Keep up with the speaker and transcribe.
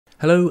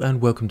Hello and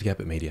welcome to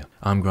Gabbitt Media.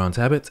 I'm Grant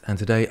Abbott and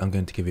today I'm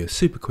going to give you a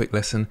super quick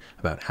lesson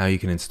about how you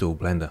can install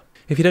Blender.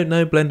 If you don't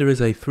know, Blender is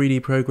a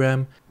 3D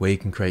program where you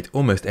can create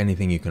almost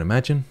anything you can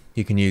imagine.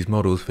 You can use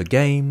models for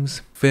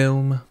games,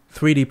 film,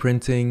 3D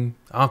printing,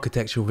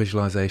 architectural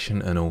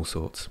visualization and all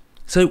sorts.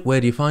 So where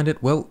do you find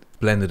it? Well,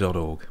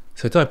 blender.org.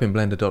 So type in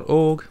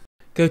blender.org,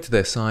 go to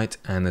their site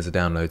and there's a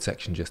download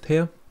section just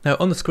here. Now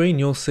on the screen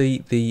you'll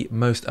see the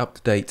most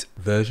up-to-date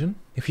version.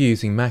 If you're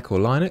using Mac or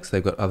Linux,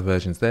 they've got other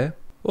versions there.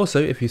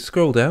 Also, if you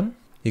scroll down,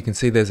 you can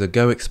see there's a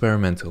Go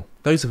Experimental.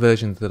 Those are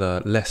versions that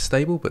are less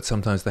stable, but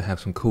sometimes they have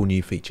some cool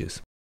new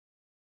features.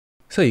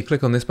 So you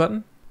click on this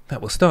button,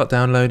 that will start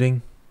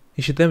downloading.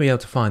 You should then be able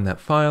to find that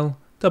file,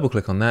 double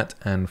click on that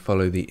and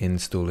follow the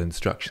install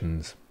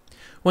instructions.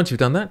 Once you've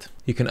done that,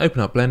 you can open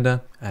up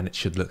Blender and it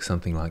should look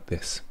something like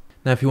this.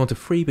 Now if you want a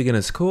free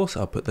beginner's course,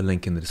 I'll put the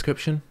link in the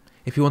description.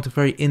 If you want a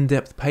very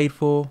in-depth paid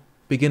for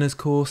beginner's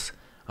course,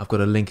 I've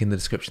got a link in the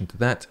description to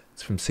that.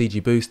 It's from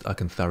CG Boost. I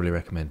can thoroughly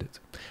recommend it.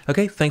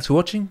 Okay, thanks for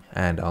watching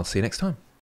and I'll see you next time.